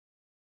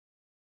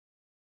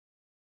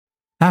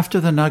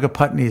After the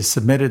Nagapatnis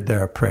submitted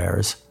their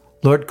prayers,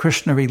 Lord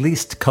Krishna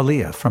released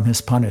Kaliya from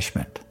his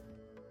punishment.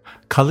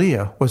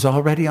 Kaliya was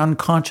already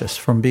unconscious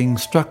from being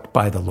struck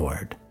by the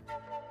Lord.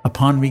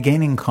 Upon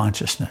regaining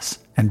consciousness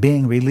and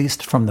being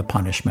released from the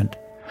punishment,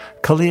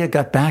 Kaliya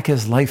got back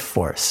his life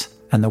force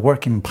and the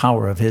working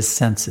power of his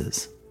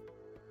senses.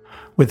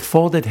 With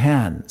folded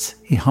hands,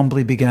 he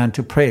humbly began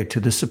to pray to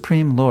the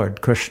Supreme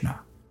Lord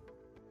Krishna.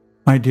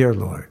 My dear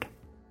Lord,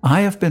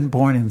 I have been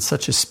born in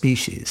such a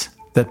species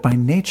that by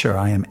nature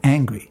I am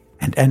angry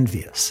and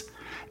envious,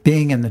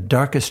 being in the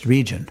darkest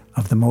region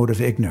of the mode of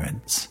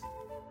ignorance.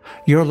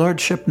 Your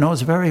Lordship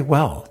knows very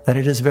well that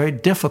it is very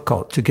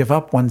difficult to give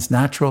up one's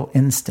natural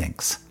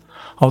instincts,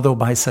 although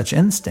by such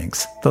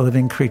instincts the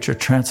living creature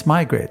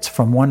transmigrates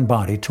from one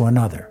body to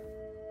another.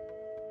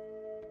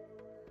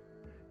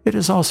 It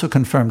is also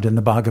confirmed in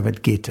the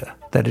Bhagavad Gita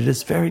that it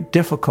is very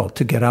difficult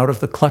to get out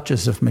of the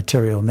clutches of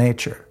material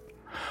nature.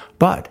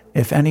 But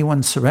if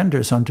anyone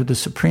surrenders unto the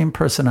Supreme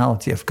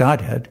Personality of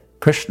Godhead,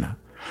 Krishna,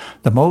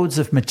 the modes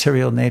of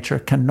material nature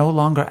can no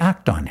longer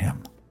act on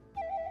him.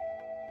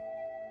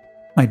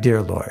 My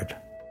dear Lord,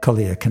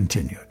 Kaliya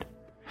continued,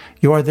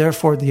 you are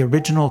therefore the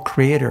original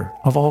creator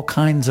of all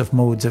kinds of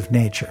modes of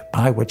nature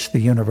by which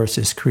the universe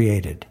is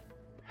created.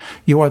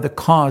 You are the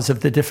cause of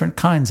the different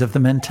kinds of the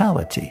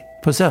mentality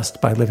possessed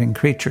by living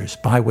creatures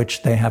by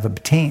which they have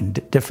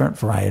obtained different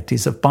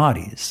varieties of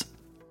bodies.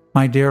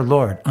 My dear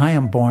Lord, I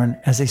am born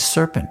as a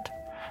serpent.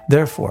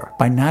 Therefore,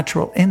 by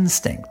natural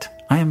instinct,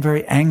 I am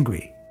very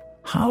angry.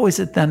 How is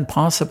it then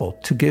possible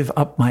to give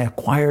up my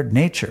acquired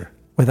nature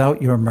without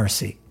your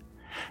mercy?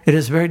 It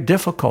is very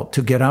difficult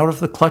to get out of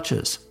the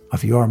clutches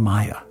of your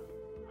Maya.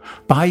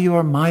 By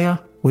your Maya,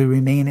 we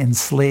remain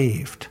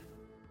enslaved.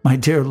 My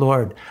dear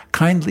Lord,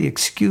 kindly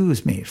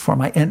excuse me for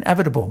my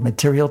inevitable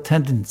material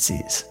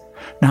tendencies.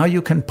 Now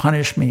you can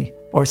punish me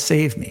or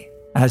save me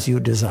as you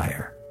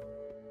desire.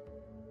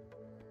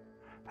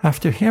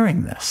 After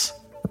hearing this,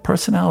 the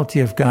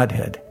personality of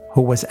Godhead,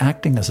 who was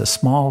acting as a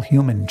small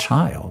human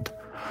child,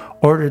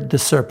 ordered the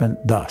serpent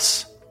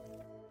thus: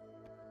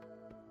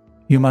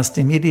 You must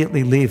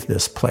immediately leave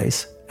this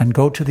place and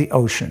go to the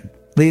ocean.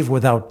 Leave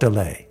without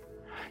delay.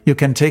 You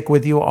can take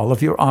with you all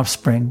of your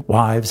offspring,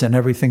 wives, and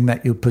everything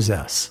that you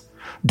possess.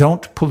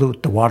 Don't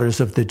pollute the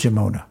waters of the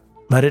Jamuna.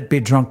 Let it be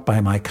drunk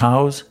by my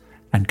cows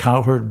and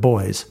cowherd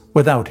boys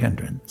without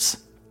hindrance.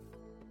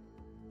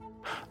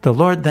 The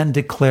Lord then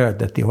declared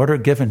that the order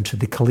given to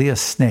the Kaliya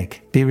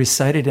snake be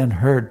recited and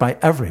heard by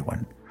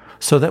everyone,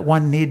 so that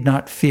one need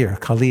not fear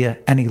Kaliya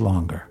any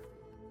longer.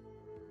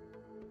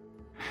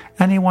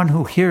 Anyone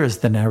who hears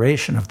the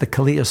narration of the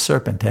Kaliya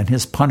serpent and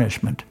his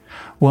punishment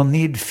will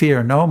need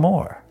fear no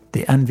more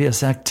the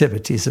envious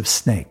activities of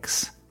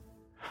snakes.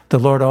 The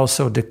Lord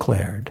also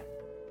declared,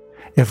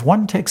 If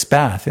one takes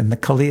bath in the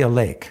Kaliya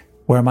lake,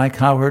 where my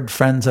cowherd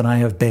friends and I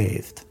have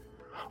bathed,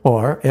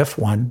 or if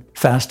one,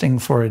 fasting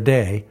for a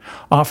day,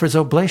 offers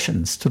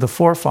oblations to the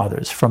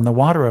forefathers from the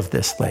water of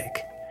this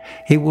lake,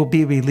 he will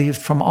be relieved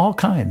from all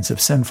kinds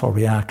of sinful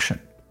reaction.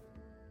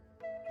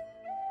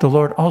 The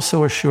Lord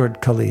also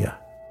assured Kaliya,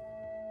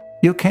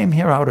 You came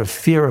here out of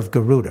fear of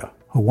Garuda,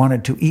 who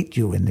wanted to eat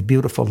you in the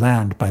beautiful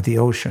land by the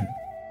ocean.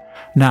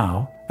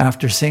 Now,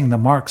 after seeing the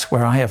marks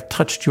where I have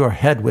touched your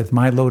head with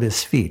my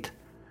lotus feet,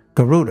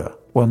 Garuda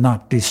will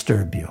not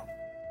disturb you.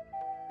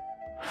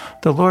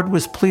 The Lord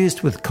was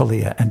pleased with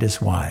Kaliya and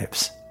his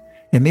wives.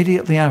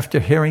 Immediately after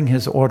hearing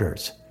his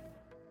orders,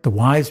 the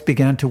wives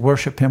began to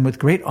worship him with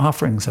great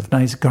offerings of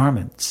nice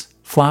garments,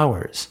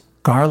 flowers,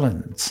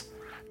 garlands,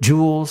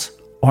 jewels,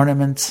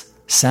 ornaments,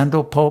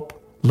 sandal pulp,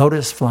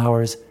 lotus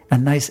flowers,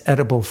 and nice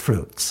edible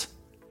fruits.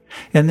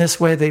 In this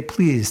way they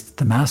pleased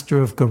the master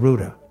of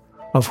Garuda,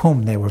 of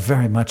whom they were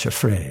very much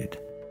afraid.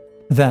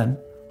 Then,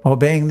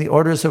 obeying the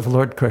orders of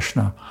Lord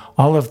Krishna,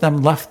 all of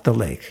them left the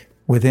lake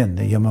within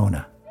the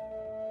Yamuna.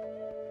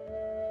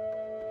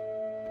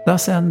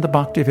 Thus end the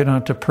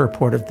Bhaktivedanta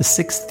purport of the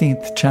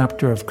 16th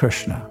chapter of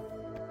Krishna,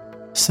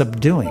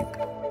 Subduing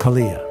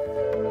Kaliya.